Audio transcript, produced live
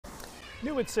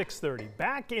New at 6:30.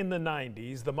 Back in the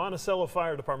 90s, the Monticello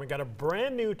Fire Department got a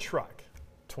brand new truck.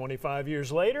 25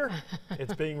 years later,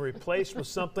 it's being replaced with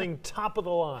something top of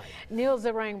the line. Neil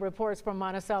Zarang reports from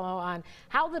Monticello on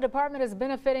how the department is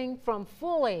benefiting from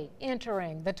fully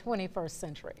entering the 21st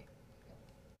century.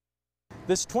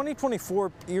 This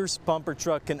 2024 Pierce bumper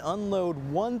truck can unload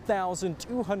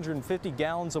 1,250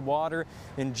 gallons of water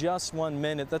in just 1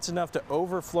 minute. That's enough to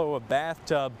overflow a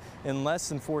bathtub in less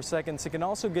than 4 seconds. It can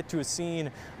also get to a scene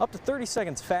up to 30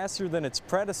 seconds faster than its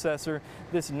predecessor,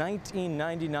 this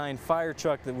 1999 fire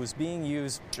truck that was being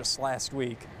used just last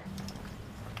week.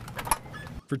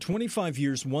 For 25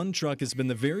 years, one truck has been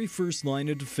the very first line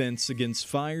of defense against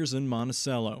fires in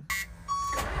Monticello.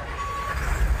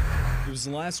 It was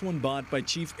the last one bought by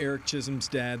Chief Eric Chisholm's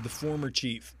dad, the former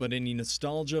chief, but any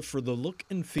nostalgia for the look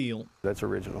and feel. That's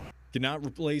original. Cannot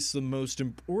replace the most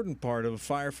important part of a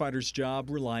firefighter's job,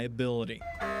 reliability.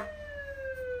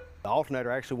 The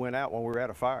alternator actually went out when we were at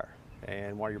a fire.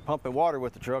 And while you're pumping water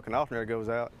with the truck and the alternator goes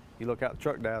out, you look out, the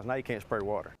truck dies, now you can't spray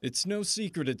water. It's no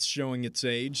secret it's showing its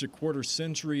age. A quarter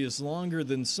century is longer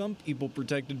than some people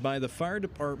protected by the fire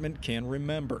department can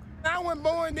remember. I wasn't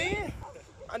born then.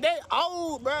 They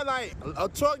old, bro. Like a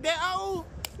truck that old,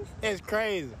 it's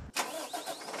crazy.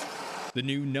 The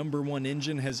new #1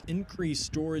 engine has increased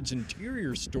storage,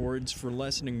 interior storage for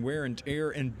lessening wear and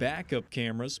tear, and backup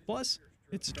cameras. Plus,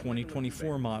 it's a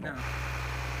 2024 model.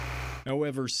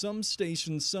 However, some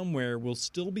stations somewhere will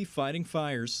still be fighting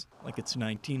fires like it's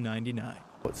 1999.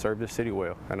 It served this city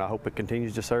well, and I hope it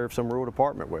continues to serve some rural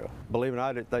department well. Believe it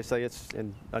or not, they say it's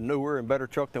a newer and better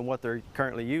truck than what they're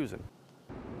currently using.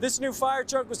 This new fire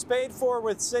truck was paid for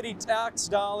with city tax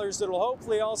dollars that will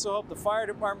hopefully also help the fire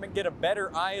department get a better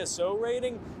ISO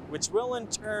rating, which will in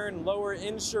turn lower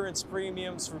insurance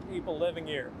premiums for people living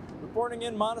here. Reporting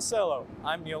in Monticello,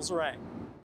 I'm Neil Zarang.